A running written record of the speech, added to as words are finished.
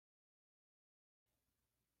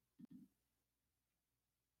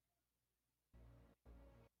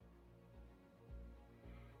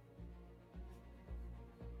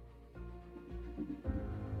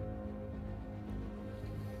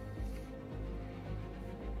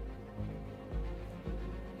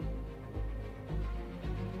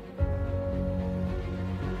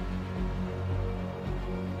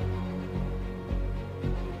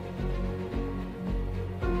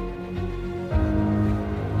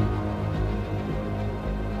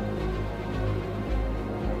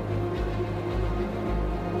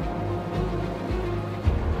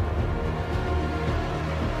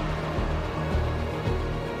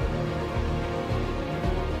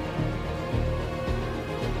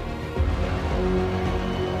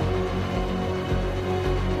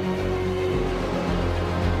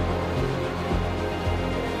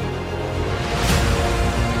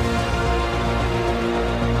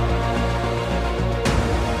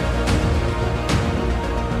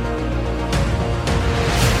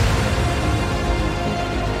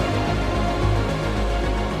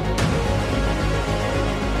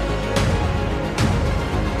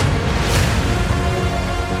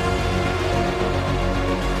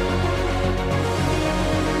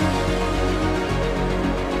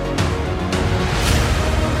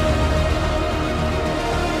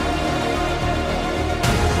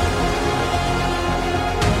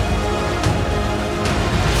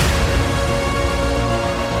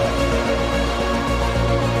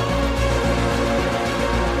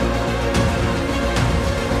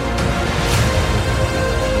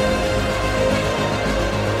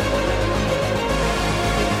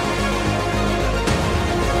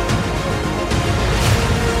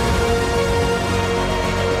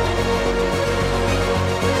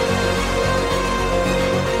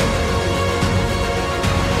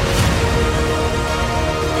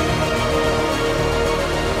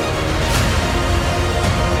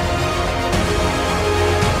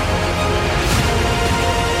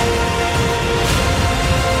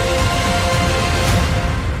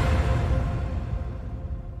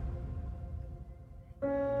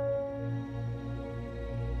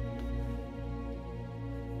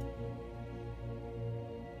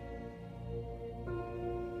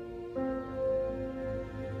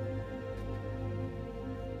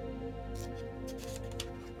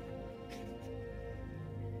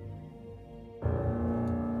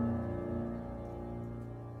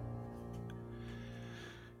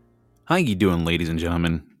How you doing, ladies and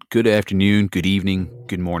gentlemen? Good afternoon, good evening,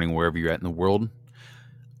 good morning, wherever you're at in the world.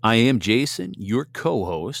 I am Jason, your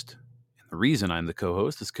co-host. And the reason I'm the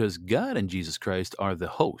co-host is because God and Jesus Christ are the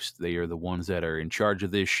host. They are the ones that are in charge of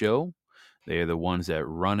this show. They are the ones that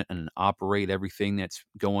run and operate everything that's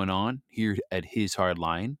going on here at His Hard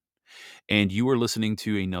Line. And you are listening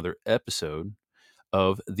to another episode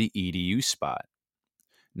of the EDU Spot.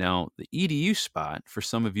 Now, the EDU Spot, for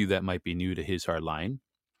some of you that might be new to His Hard Line,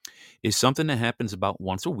 is something that happens about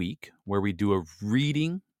once a week where we do a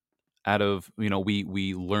reading out of,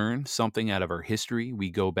 we learn something out of our history. We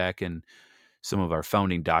go back in some of our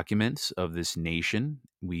founding documents of this nation.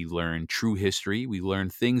 We learn true history. We learn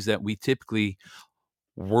things that we typically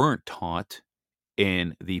weren't taught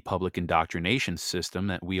in the public indoctrination system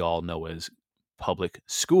that we all know as public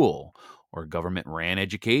school or government ran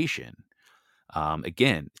education.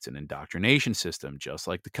 Again, it's an indoctrination system, just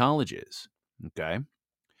like the colleges. Okay.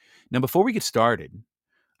 Now, before we get started,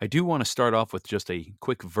 I do want to start off with just a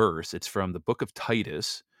quick verse. It's from the book of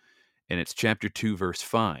Titus, and it's chapter 2, verse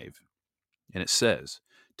 5. And it says,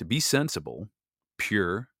 "To be sensible,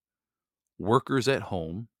 pure, workers at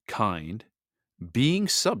home, kind, being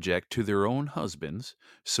subject to their own husbands,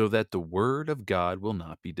 so that the word of God will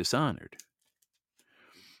not be dishonored."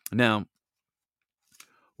 Now,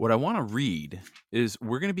 what I want to read is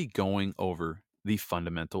we're going to be going over the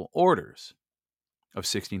fundamental orders of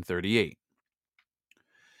 1638.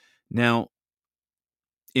 Now,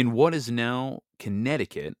 in what is now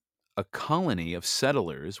Connecticut, a colony of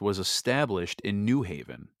settlers was established in New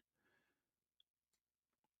Haven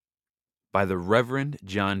by the Reverend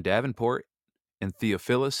John Davenport and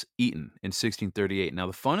Theophilus Eaton in 1638. Now,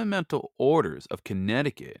 the Fundamental Orders of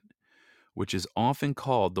Connecticut, which is often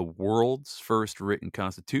called the world's first written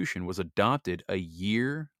constitution, was adopted a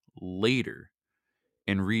year later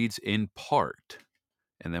and reads in part,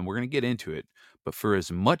 and then we're going to get into it. But for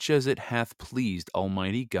as much as it hath pleased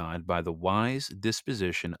Almighty God by the wise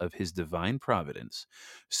disposition of his divine providence,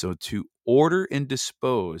 so to order and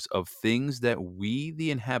dispose of things that we,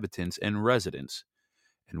 the inhabitants and residents,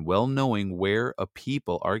 and well knowing where a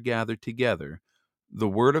people are gathered together, the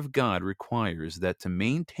word of God requires that to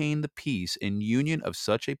maintain the peace and union of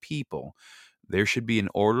such a people, there should be an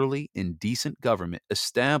orderly and decent government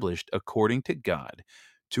established according to God,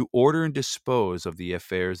 to order and dispose of the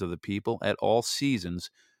affairs of the people at all seasons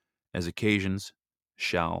as occasions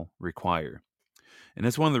shall require. And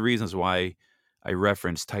that's one of the reasons why I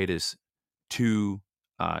referenced Titus 2,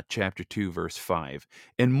 chapter 2, verse 5.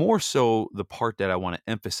 And more so, the part that I want to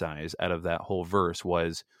emphasize out of that whole verse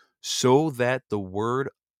was so that the word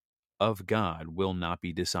of God will not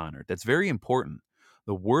be dishonored. That's very important.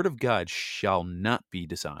 The word of God shall not be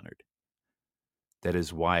dishonored. That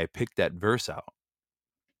is why I picked that verse out.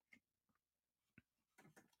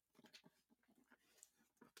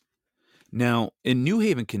 Now, in New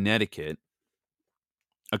Haven, Connecticut,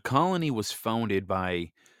 a colony was founded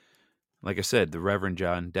by, like I said, the Reverend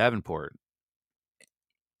John Davenport.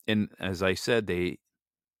 And as I said, they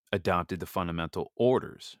adopted the fundamental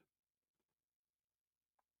orders.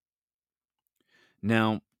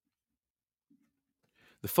 Now,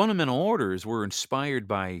 the fundamental orders were inspired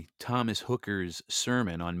by Thomas Hooker's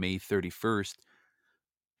sermon on May 31st,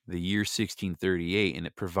 the year 1638, and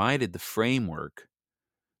it provided the framework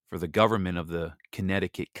for the government of the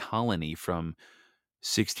Connecticut colony from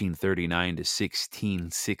 1639 to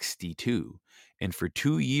 1662. And for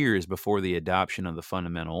 2 years before the adoption of the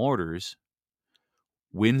fundamental orders,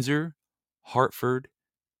 Windsor, Hartford,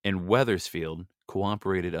 and Wethersfield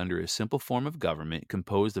cooperated under a simple form of government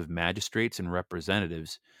composed of magistrates and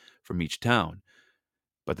representatives from each town.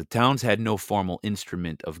 But the towns had no formal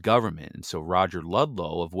instrument of government, and so Roger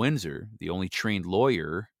Ludlow of Windsor, the only trained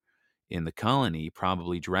lawyer in the colony,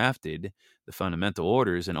 probably drafted the fundamental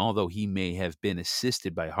orders, and although he may have been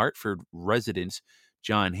assisted by Hartford residents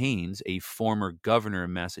John Haynes, a former governor of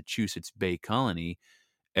Massachusetts Bay Colony,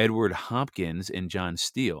 Edward Hopkins, and John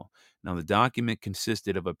Steele. Now, the document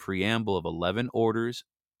consisted of a preamble of 11 orders,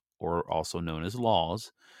 or also known as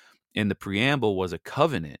laws, and the preamble was a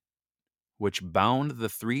covenant which bound the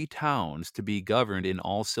three towns to be governed in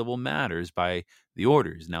all civil matters by the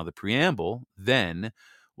orders. Now, the preamble then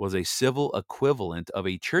was a civil equivalent of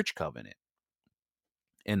a church covenant,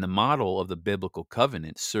 and the model of the biblical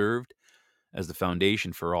covenant served as the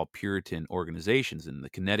foundation for all Puritan organizations. And the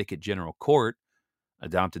Connecticut General Court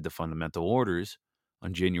adopted the fundamental orders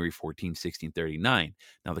on January 14, 1639.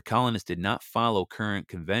 Now, the colonists did not follow current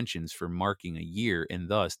conventions for marking a year, and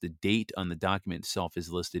thus the date on the document itself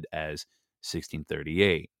is listed as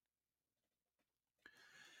 1638.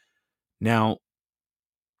 Now,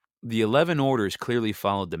 The 11 orders clearly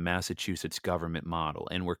followed the Massachusetts government model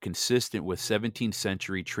and were consistent with 17th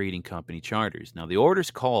century trading company charters. Now, the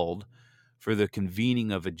orders called for the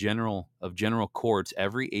convening of general courts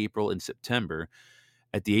every April and September.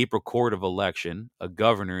 At the April Court of Election, a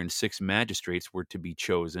governor and 6 magistrates were to be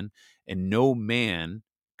chosen, and no man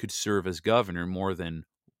could serve as governor more than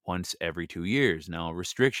once every 2 years. Now, a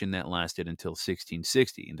restriction that lasted until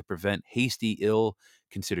 1660. And to prevent hasty,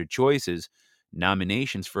 ill-considered choices,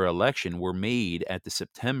 nominations for election were made at the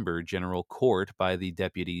September General Court by the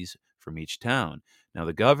deputies from each town. Now,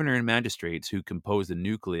 the governor and magistrates who composed the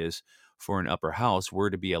nucleus for an upper house were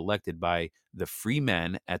to be elected by the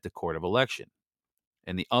freemen at the Court of Election.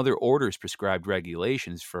 And the other orders prescribed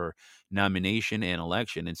regulations for nomination and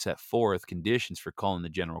election and set forth conditions for calling the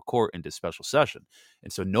general court into special session.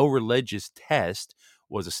 And so no religious test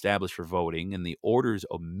was established for voting, and the orders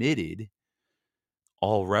omitted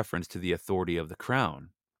all reference to the authority of the crown.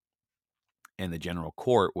 And the general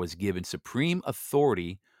court was given supreme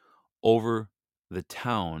authority over the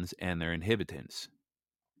towns and their inhabitants.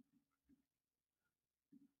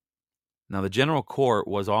 Now, the general court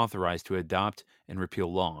was authorized to adopt and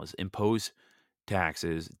repeal laws, impose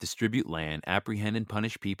taxes, distribute land, apprehend and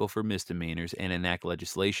punish people for misdemeanors, and enact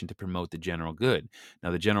legislation to promote the general good.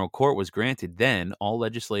 Now, the general court was granted then all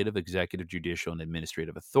legislative, executive, judicial, and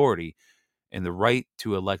administrative authority, and the right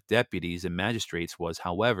to elect deputies and magistrates was,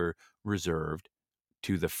 however, reserved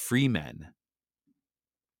to the freemen.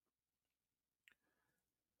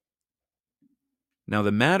 Now,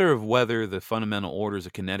 the matter of whether the fundamental orders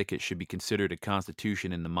of Connecticut should be considered a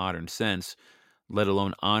constitution in the modern sense, let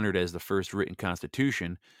alone honored as the first written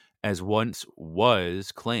constitution, as once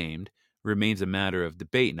was claimed, remains a matter of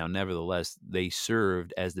debate. Now, nevertheless, they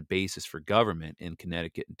served as the basis for government in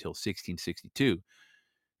Connecticut until 1662,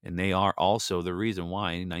 and they are also the reason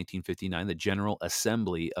why, in 1959, the General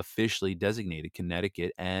Assembly officially designated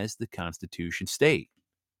Connecticut as the Constitution state.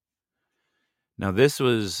 Now, this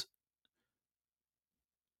was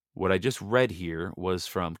what I just read here was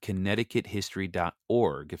from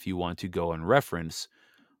ConnecticutHistory.org, if you want to go and reference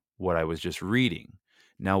what I was just reading.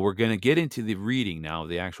 Now, we're going to get into the reading now of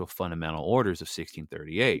the actual fundamental orders of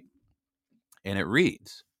 1638. And it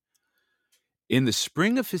reads, in the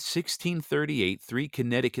spring of 1638, 3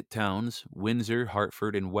 Connecticut towns, Windsor,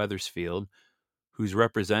 Hartford, and Wethersfield, whose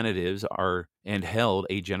representatives are and held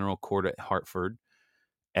a general court at Hartford.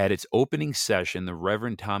 At its opening session, the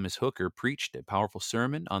Reverend Thomas Hooker preached a powerful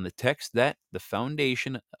sermon on the text that the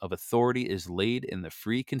foundation of authority is laid in the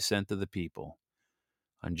free consent of the people.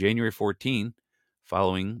 On January 14,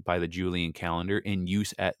 following by the Julian calendar in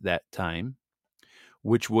use at that time,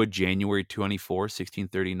 which would January 24,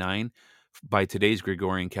 1639, by today's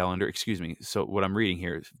Gregorian calendar, excuse me. So what I'm reading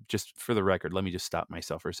here, just for the record, let me just stop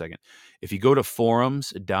myself for a second. If you go to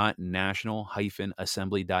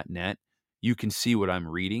forums.national-assembly.net, you can see what I'm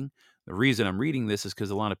reading. The reason I'm reading this is because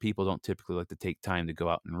a lot of people don't typically like to take time to go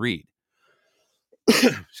out and read.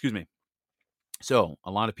 Excuse me. So a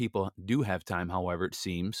lot of people do have time, however, it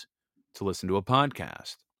seems, to listen to a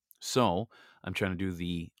podcast. So I'm trying to do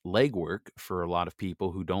the legwork for a lot of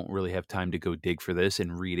people who don't really have time to go dig for this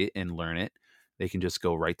and read it and learn it. They can just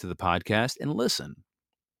go right to the podcast and listen.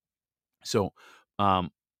 So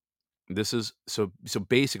this is so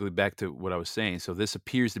basically back to what I was saying. So this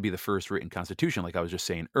appears to be the first written constitution, like I was just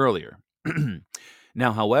saying earlier.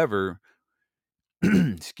 Now, however,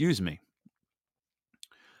 excuse me.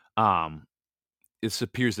 This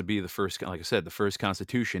appears to be the first, like I said, the first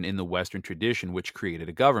constitution in the Western tradition which created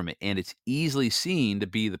a government, and it's easily seen to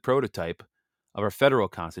be the prototype of our federal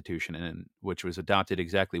constitution, and which was adopted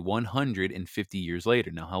exactly 150 years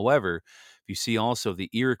later. Now, however, if you see also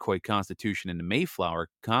the Iroquois Constitution and the Mayflower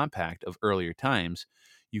Compact of earlier times,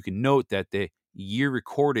 you can note that the year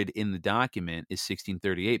recorded in the document is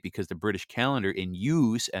 1638 because the British calendar in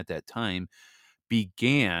use at that time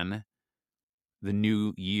began the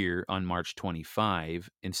new year on March 25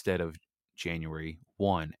 instead of January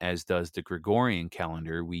 1, as does the Gregorian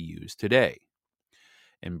calendar we use today.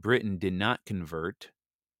 And Britain did not convert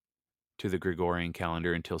to the Gregorian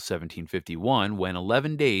calendar until 1751, when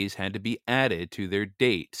 11 days had to be added to their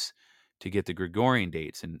dates to get the Gregorian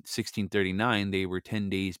dates. In 1639, they were 10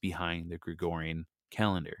 days behind the Gregorian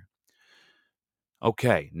calendar.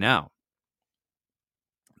 Okay, now,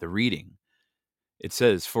 the reading. It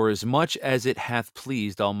says, for as much as it hath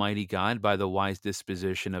pleased Almighty God by the wise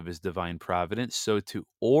disposition of his divine providence, so to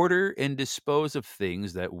order and dispose of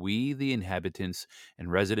things that we, the inhabitants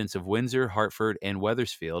and residents of Windsor, Hartford, and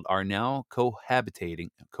Wethersfield, are now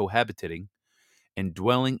cohabitating and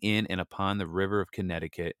dwelling in and upon the river of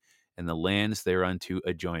Connecticut and the lands thereunto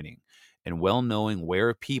adjoining, and well knowing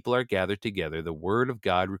where people are gathered together, the word of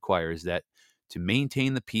God requires that to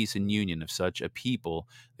maintain the peace and union of such a people,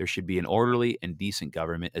 there should be an orderly and decent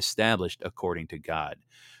government established according to God,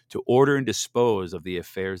 to order and dispose of the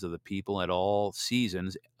affairs of the people at all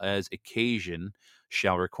seasons as occasion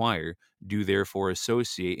shall require. Do therefore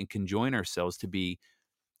associate and conjoin ourselves to be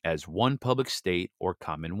as one public state or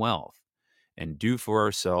commonwealth, and do for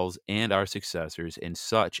ourselves and our successors, and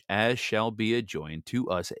such as shall be adjoined to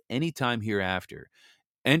us at any time hereafter,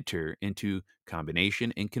 enter into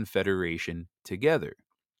combination and confederation together,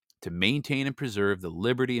 to maintain and preserve the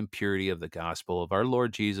liberty and purity of the gospel of our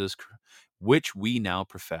Lord Jesus, which we now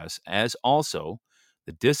profess, as also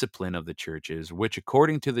the discipline of the churches, which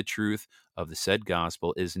according to the truth of the said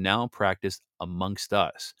gospel is now practiced amongst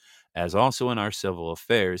us, as also in our civil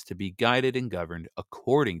affairs, to be guided and governed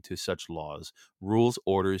according to such laws, rules,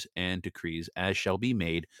 orders, and decrees as shall be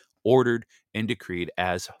made, ordered, and decreed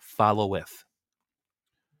as followeth.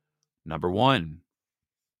 Number 1.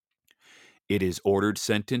 It is ordered,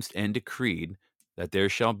 sentenced, and decreed that there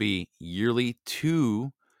shall be yearly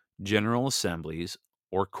 2 general assemblies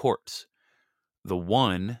or courts, the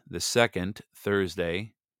one the second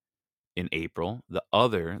Thursday in April, the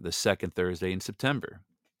other the second Thursday in September.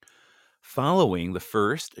 Following the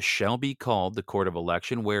first shall be called the court of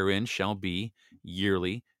election, wherein shall be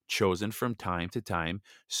yearly chosen from time to time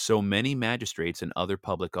so many magistrates and other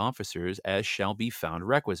public officers as shall be found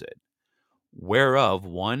requisite, whereof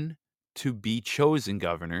one to be chosen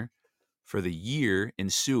governor for the year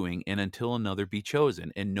ensuing, and until another be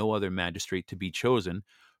chosen, and no other magistrate to be chosen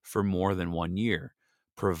for more than 1 year,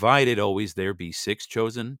 provided always there be 6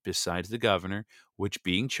 chosen besides the governor, which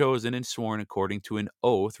being chosen and sworn according to an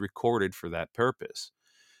oath recorded for that purpose,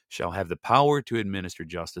 shall have the power to administer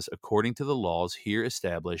justice according to the laws here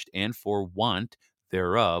established, and for want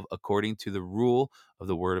thereof according to the rule of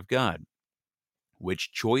the word of God,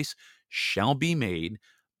 which choice shall be made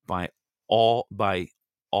by all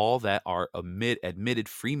that are admitted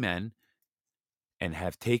free men and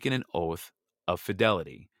have taken an oath of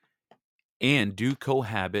fidelity, and do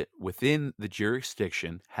cohabit within the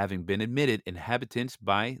jurisdiction, having been admitted inhabitants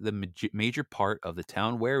by the major part of the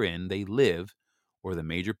town wherein they live, or the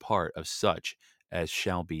major part of such as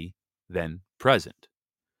shall be then present.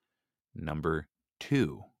 Number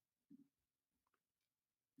 2.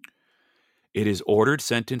 It is ordered,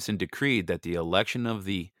 sentenced, and decreed that the election of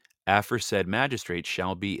the aforesaid magistrates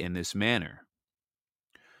shall be in this manner.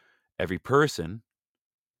 Every person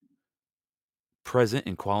present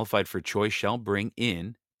and qualified for choice shall bring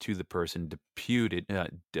in to the person deputed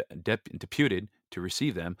to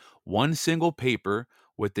receive them 1 single paper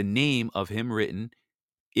with the name of him written,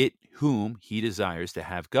 it whom he desires to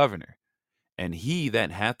have governor. And he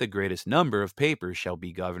that hath the greatest number of papers shall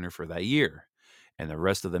be governor for that year, and the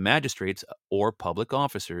rest of the magistrates or public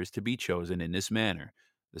officers to be chosen in this manner.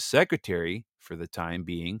 The secretary, for the time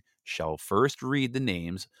being, shall first read the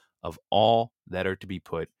names of all that are to be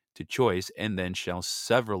put to choice, and then shall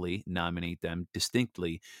severally nominate them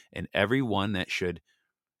distinctly, and every one that should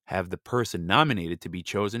have the person nominated to be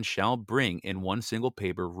chosen shall bring in 1 single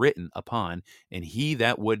paper written upon, and he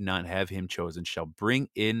that would not have him chosen shall bring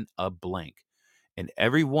in a blank. And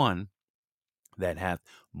every one that hath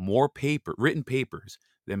more written papers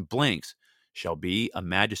than blanks shall be a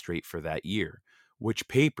magistrate for that year, which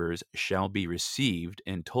papers shall be received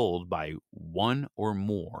and told by 1 or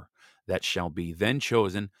more that shall be then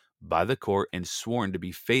chosen by the court and sworn to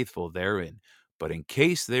be faithful therein. But in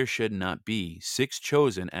case there should not be 6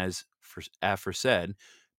 chosen as aforesaid,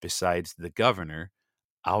 besides the governor,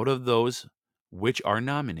 out of those which are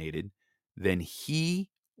nominated, then he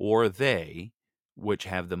or they which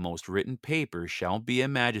have the most written papers shall be a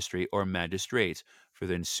magistrate or magistrates for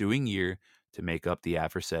the ensuing year to make up the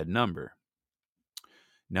aforesaid number.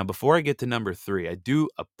 Now, before I get to number 3, I do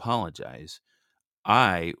apologize.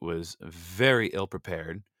 I was very ill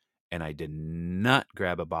prepared, and I did not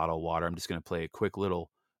grab a bottle of water. I'm just going to play a quick little,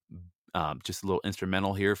 just a little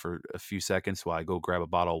instrumental here for a few seconds while I go grab a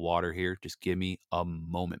bottle of water here. Just give me a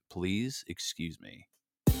moment, please. Excuse me.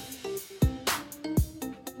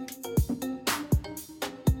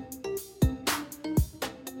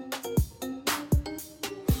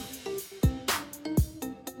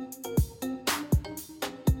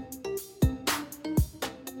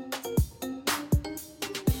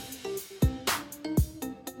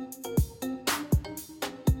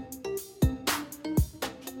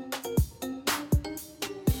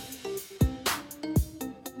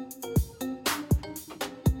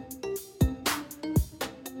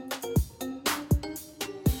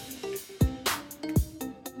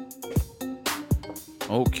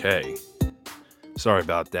 Okay. Sorry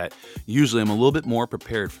about that. Usually I'm a little bit more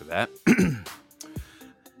prepared for that.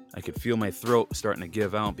 I could feel my throat starting to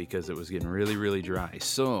give out because it was getting really, really dry.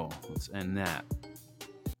 So let's end that.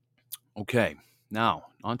 Okay, now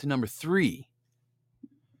on to number 3.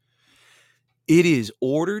 It is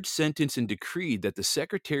ordered, sentenced, and decreed that the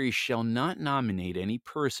secretary shall not nominate any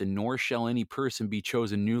person, nor shall any person be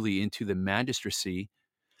chosen newly into the magistracy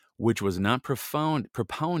which was not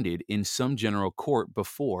propounded in some general court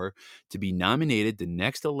before, to be nominated the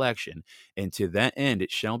next election, and to that end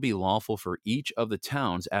it shall be lawful for each of the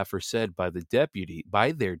towns aforesaid by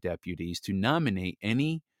their deputies to nominate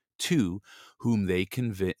any two whom they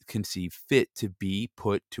conceive fit to be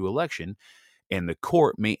put to election, and the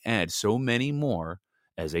court may add so many more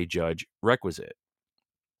as a judge requisite.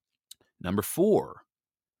 Number 4.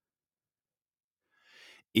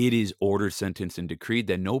 It is ordered, sentenced, and decreed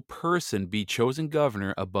that no person be chosen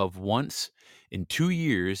governor above once in 2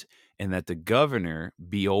 years, and that the governor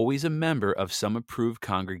be always a member of some approved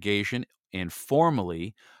congregation and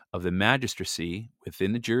formally of the magistracy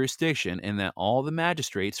within the jurisdiction, and that all the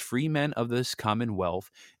magistrates, free men of this commonwealth,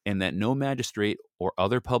 and that no magistrate or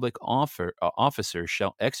other public officer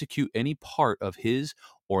shall execute any part of his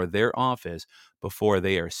or their office before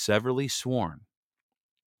they are severally sworn,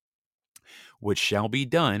 which shall be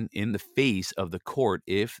done in the face of the court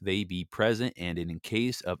if they be present, and in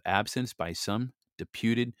case of absence by some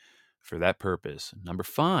deputed for that purpose. Number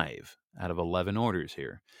 5 out of 11 orders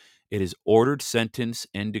here. It is ordered, sentenced,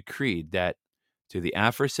 and decreed that to the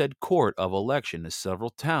aforesaid court of election the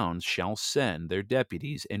several towns shall send their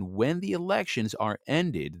deputies, and when the elections are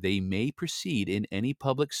ended, they may proceed in any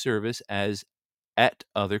public service as at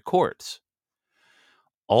other courts.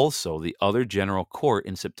 Also, the other general court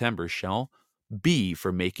in September shall be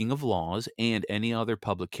for making of laws and any other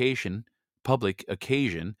public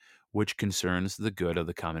occasion which concerns the good of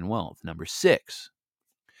the commonwealth. Number 6.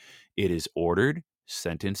 It is ordered,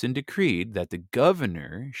 sentenced, and decreed that the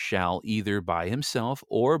governor shall either by himself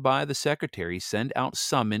or by the secretary send out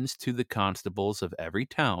summons to the constables of every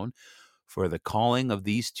town for the calling of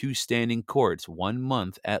these two standing courts 1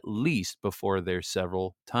 month at least before their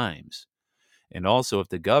several times. And also, if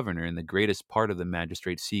the governor and the greatest part of the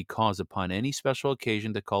magistrates see cause upon any special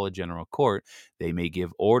occasion to call a general court, they may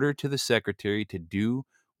give order to the secretary to do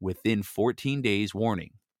within 14 days'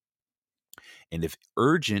 warning. And if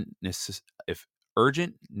urgent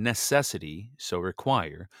necessity so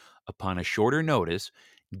require, upon a shorter notice,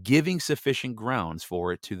 giving sufficient grounds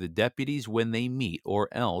for it to the deputies when they meet, or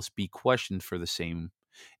else be questioned for the same.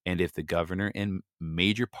 And if the governor and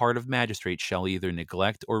major part of magistrates shall either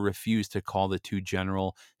neglect or refuse to call the two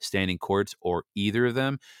general standing courts, or either of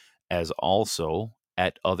them, as also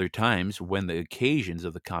at other times when the occasions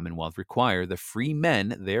of the commonwealth require, the free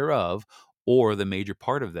men thereof, or the major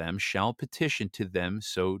part of them, shall petition to them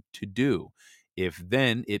so to do. If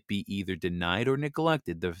then it be either denied or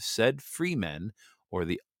neglected, the said freemen, or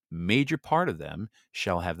the major part of them,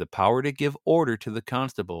 shall have the power to give order to the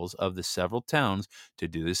constables of the several towns to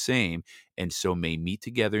do the same, and so may meet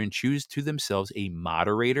together and choose to themselves a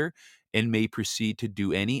moderator, and may proceed to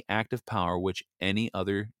do any act of power which any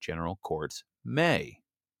other general courts may.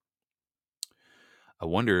 I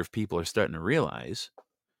wonder if people are starting to realize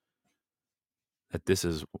that this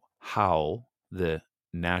is how the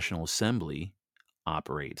National Assembly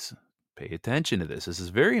operates. Pay attention to this. This is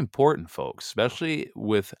very important, folks, especially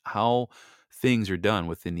with how things are done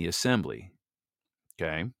within the assembly.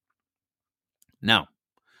 Okay. Now,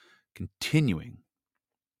 continuing.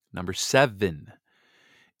 Number 7.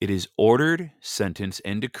 It is ordered, sentenced,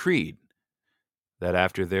 and decreed that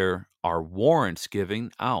after there are warrants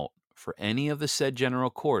given out for any of the said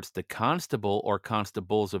general courts, the constable or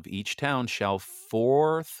constables of each town shall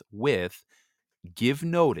forthwith give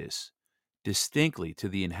notice distinctly to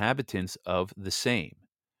the inhabitants of the same,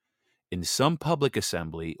 in some public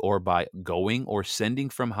assembly, or by going or sending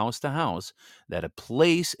from house to house, that a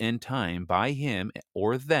place and time by him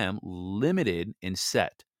or them limited and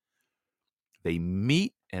set, they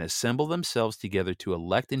meet and assemble themselves together to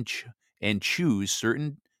elect and choose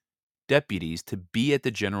certain deputies to be at the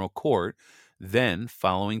general court, then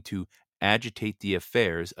following to agitate the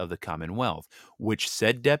affairs of the commonwealth, which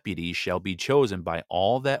said deputies shall be chosen by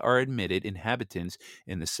all that are admitted inhabitants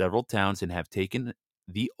in the several towns and have taken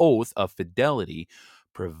the oath of fidelity,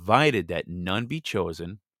 provided that none be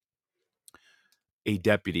chosen a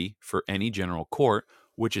deputy for any general court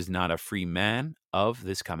which is not a free man of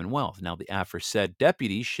this commonwealth. Now, the aforesaid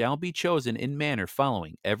deputies shall be chosen in manner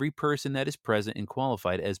following. Every person that is present and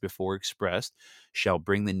qualified as before expressed shall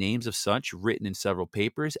bring the names of such written in several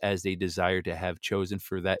papers as they desire to have chosen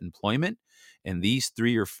for that employment, and these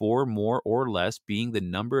 3 or 4 more or less being the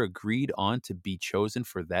number agreed on to be chosen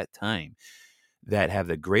for that time, that have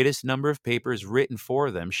the greatest number of papers written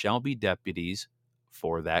for them shall be deputies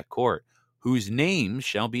for that court, whose names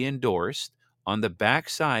shall be endorsed on the back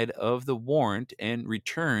side of the warrant and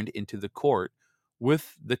returned into the court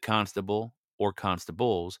with the constable or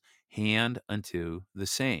constables hand unto the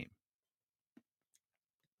same.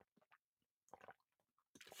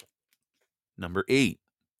 Number 8.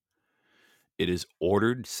 It is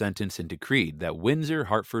ordered, sentenced, and decreed that Windsor,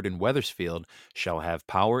 Hartford, and Wethersfield shall have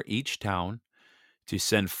power each town to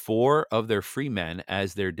send 4 of their free men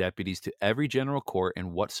as their deputies to every general court,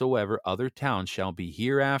 and whatsoever other towns shall be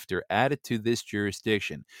hereafter added to this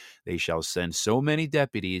jurisdiction. They shall send so many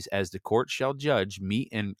deputies as the court shall judge meet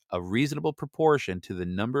in a reasonable proportion to the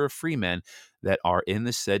number of free men that are in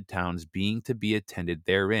the said towns, being to be attended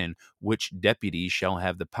therein, which deputies shall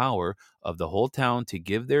have the power of the whole town to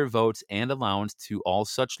give their votes and allowance to all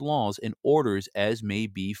such laws and orders as may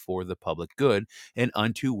be for the public good, and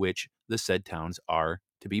unto which the said towns are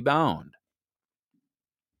to be bound.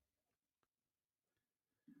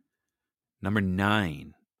 Number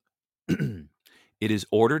 9. It is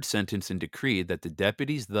ordered, sentenced, and decreed that the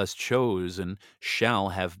deputies thus chosen shall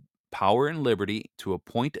have power and liberty to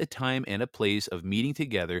appoint a time and a place of meeting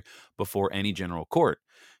together before any general court,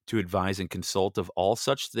 to advise and consult of all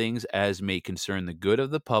such things as may concern the good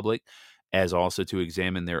of the public, as also to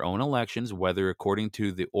examine their own elections, whether according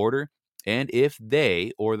to the order, and if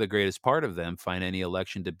they, or the greatest part of them, find any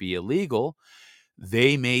election to be illegal,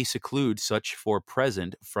 they may seclude such for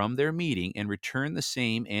present from their meeting and return the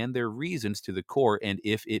same and their reasons to the court. And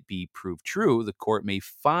if it be proved true, the court may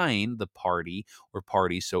fine the party or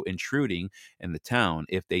parties so intruding in the town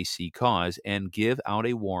if they see cause, and give out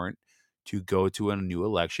a warrant to go to a new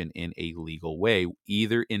election in a legal way,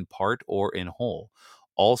 either in part or in whole.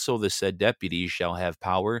 Also, the said deputies shall have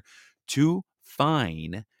power to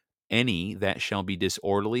fine any that shall be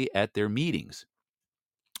disorderly at their meetings,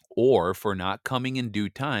 or for not coming in due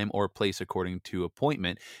time or place according to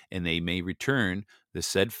appointment, and they may return the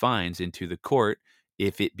said fines into the court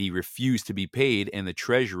if it be refused to be paid, and the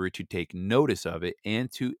treasurer to take notice of it, and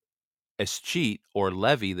to escheat or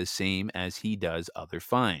levy the same as he does other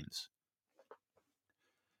fines.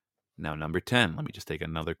 Now, number 10. Let me just take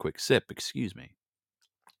another quick sip. Excuse me.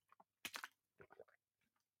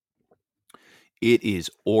 It is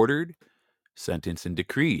ordered, sentenced, and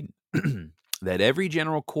decreed that every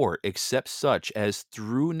general court, except such as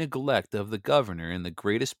through neglect of the governor and the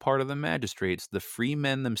greatest part of the magistrates the free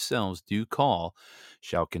men themselves do call,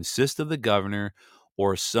 shall consist of the governor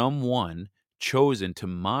or some one chosen to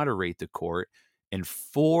moderate the court, and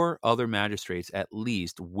 4 other magistrates at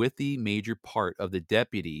least, with the major part of the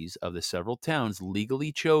deputies of the several towns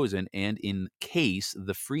legally chosen, and in case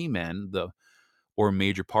the free men, the or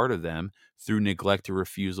major part of them, through neglect or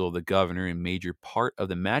refusal of the governor and major part of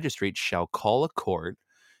the magistrates, shall call a court,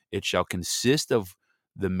 it shall consist of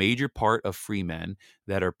the major part of freemen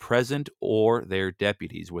that are present or their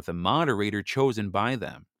deputies, with a moderator chosen by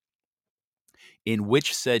them, in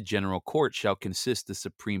which said general court shall consist the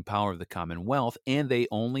supreme power of the commonwealth, and they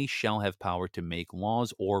only shall have power to make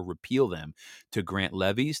laws or repeal them, to grant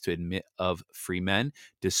levies, to admit of freemen,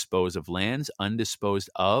 dispose of lands undisposed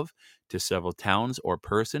of to several towns or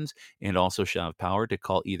persons, and also shall have power to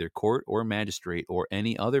call either court or magistrate or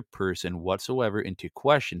any other person whatsoever into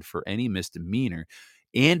question for any misdemeanor,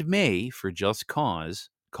 and may, for just causes,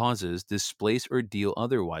 displace or deal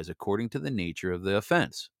otherwise according to the nature of the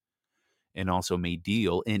offense, and also may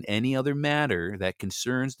deal in any other matter that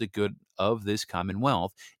concerns the good of this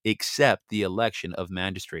commonwealth, except the election of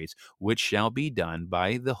magistrates, which shall be done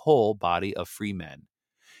by the whole body of free men,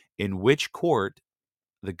 in which court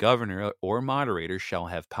the governor or moderator shall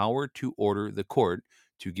have power to order the court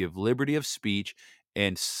to give liberty of speech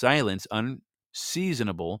and silence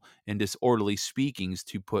unseasonable and disorderly speakings,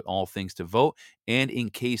 to put all things to vote, and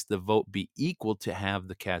in case the vote be equal, to have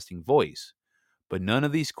the casting voice. But none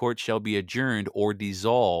of these courts shall be adjourned or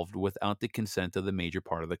dissolved without the consent of the major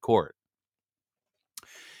part of the court.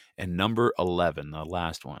 And number 11, the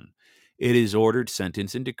last one. It is ordered,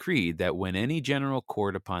 sentenced, and decreed that when any general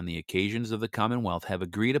court upon the occasions of the commonwealth have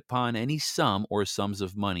agreed upon any sum or sums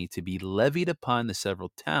of money to be levied upon the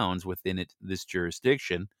several towns within this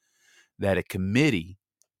jurisdiction, that a committee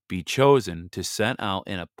be chosen to set out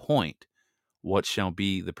and appoint what shall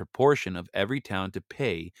be the proportion of every town to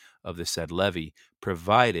pay of the said levy,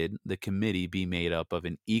 provided the committee be made up of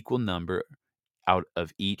an equal number out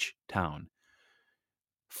of each town.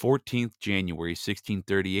 14th January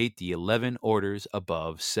 1638, the 11 orders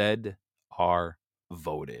above said are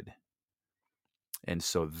voted. And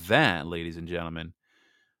so that, ladies and gentlemen,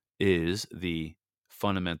 is the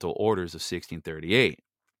fundamental orders of 1638.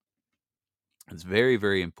 It's very,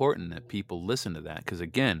 very important that people listen to that because,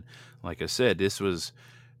 again, like I said, this was,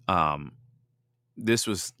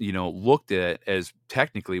 looked at as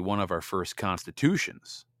technically one of our first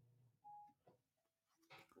constitutions.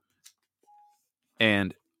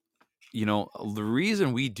 And, the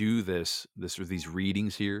reason we do these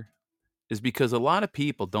readings here is because a lot of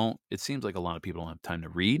people it seems like a lot of people don't have time to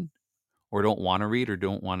read or don't want to read or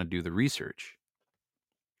don't want to do the research.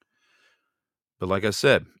 But like I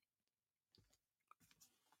said,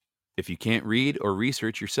 if you can't read or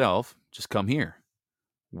research yourself, just come here.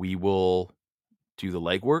 We will do the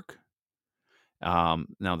legwork.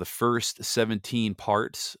 Now, the first 17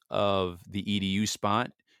 parts of the EDU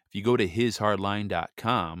spot, if you go to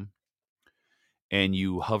hishardline.com and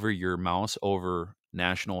you hover your mouse over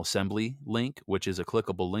National Assembly link, which is a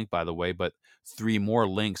clickable link, by the way, but 3 more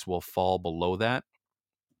links will fall below that.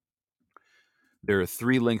 There are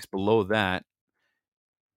 3 links below that.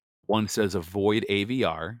 One says avoid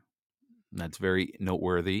AVR. That's very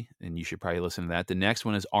noteworthy, and you should probably listen to that. The next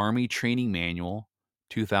one is Army Training Manual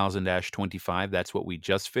 2000-25. That's what we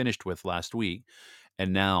just finished with last week.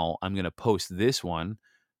 And now I'm going to post this one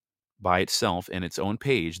by itself in its own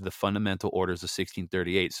page, the Fundamental Orders of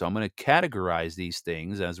 1638. So I'm going to categorize these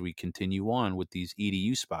things as we continue on with these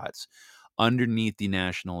EDU spots underneath the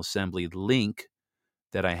National Assembly link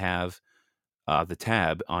that I have, the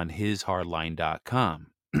tab on hishardline.com.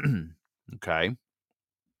 Okay.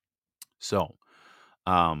 So,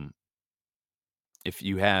 if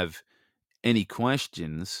you have any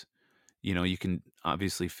questions, you can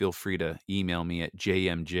obviously feel free to email me at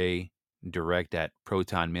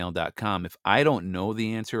jmjdirect@protonmail.com. If I don't know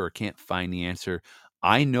the answer or can't find the answer,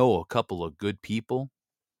 I know a couple of good people,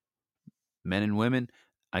 men and women.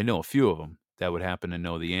 I know a few of them that would happen to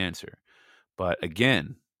know the answer. But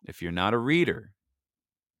again, if you're not a reader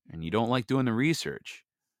and you don't like doing the research,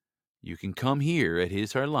 you can come here at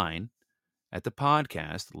His Hard Line at the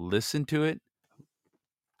podcast, listen to it,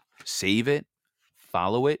 save it,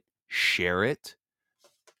 follow it, share it,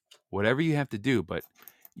 whatever you have to do. But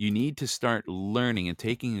you need to start learning and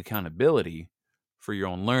taking accountability for your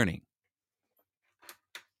own learning.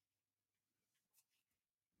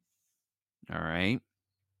 All right.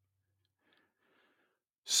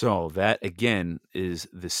 So that, again, is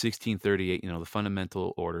the 1638, the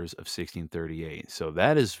fundamental orders of 1638. So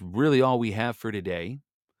that is really all we have for today.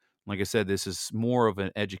 Like I said, this is more of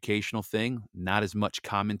an educational thing, not as much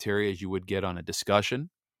commentary as you would get on a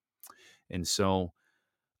discussion. And so,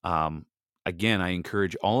 again, I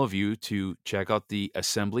encourage all of you to check out the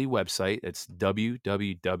Assembly website. It's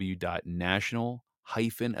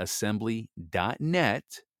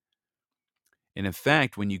www.national-assembly.net. And in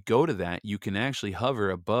fact, when you go to that, you can actually hover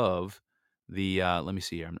above the, let me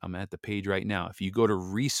see here. I'm at the page right now. If you go to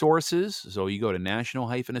resources, so you go to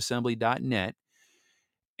national-assembly.net,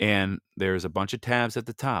 and there's a bunch of tabs at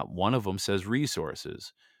the top. One of them says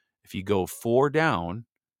resources. If you go 4 down,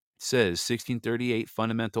 it says 1638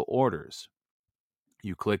 fundamental orders.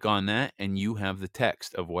 You click on that and you have the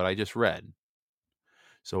text of what I just read.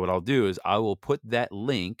 So what I'll do is I will put that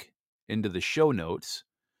link into the show notes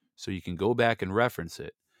so you can go back and reference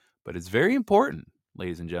it. But it's very important,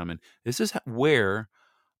 ladies and gentlemen. This is where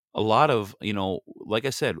a lot of, like I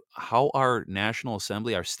said, how our National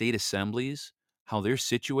Assembly, our state assemblies, how they're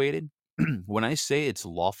situated. When I say it's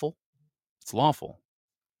lawful, it's lawful.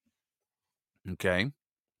 Okay.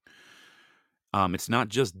 It's not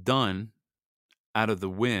just done out of the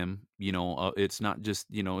whim, it's not just,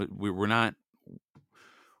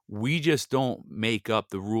 we just don't make up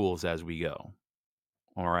the rules as we go.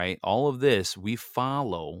 All right. All of this, we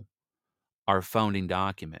follow our founding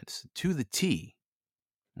documents to the T.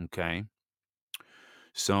 Okay.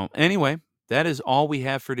 So anyway, that is all we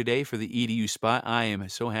have for today for the EDU spot. I am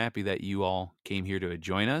so happy that you all came here to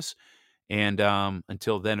join us. And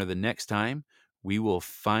until then or the next time, we will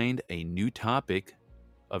find a new topic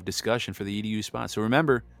of discussion for the EDU spot. So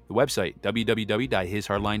remember the website,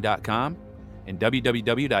 www.hishardline.com and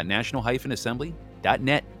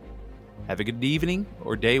www.national-assembly.net. Have a good evening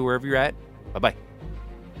or day wherever you're at. Bye-bye.